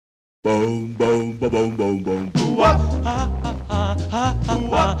Boom, boom, boom, boom, boom, boom.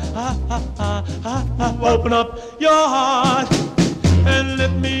 Open up your heart and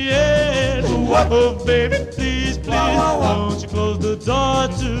let me in. Oh, baby, please, please, won't you close the door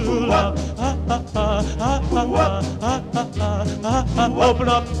to love? Open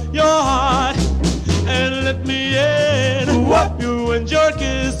up your heart and let me in. You and your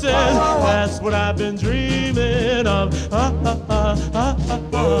kisses, that's what I've been dreaming of.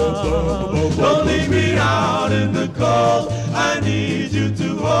 Don't leave me out in the cold. I need you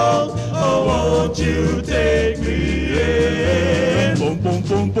to hold. Oh, won't you take me in? Boom, boom,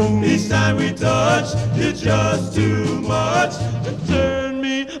 boom, boom. Each time we touch, it's just too much. To turn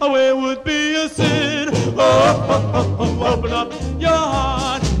me away would be a sin. Open up your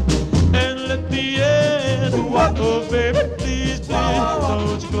heart and let me in. Oh, baby, please, please,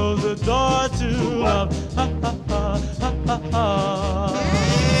 don't you close the door to love.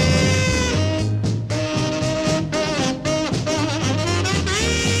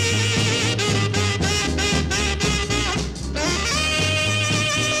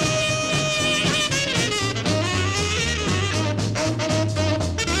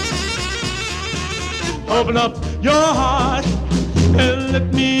 Open up your heart and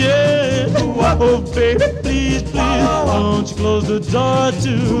let me in. Oh, baby, please, please, won't you close the door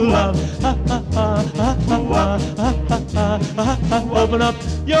to love? Open up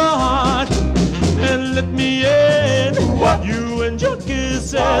your heart and let me in. You and your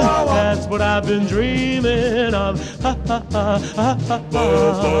kisses, that's what I've been dreaming of.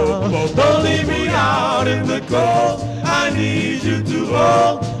 Don't leave me out in the cold. I need you to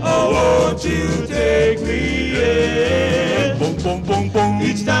hold. Oh, won't you take me in? Boom, boom, boom, boom.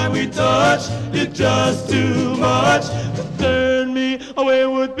 Each time we touch, it's just too much. To turn me away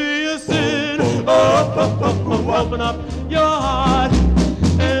would be a sin. Open up your heart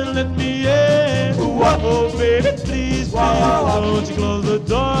and let me in. Oh, baby, please, please, won't you close the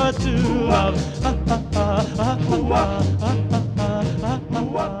door to love?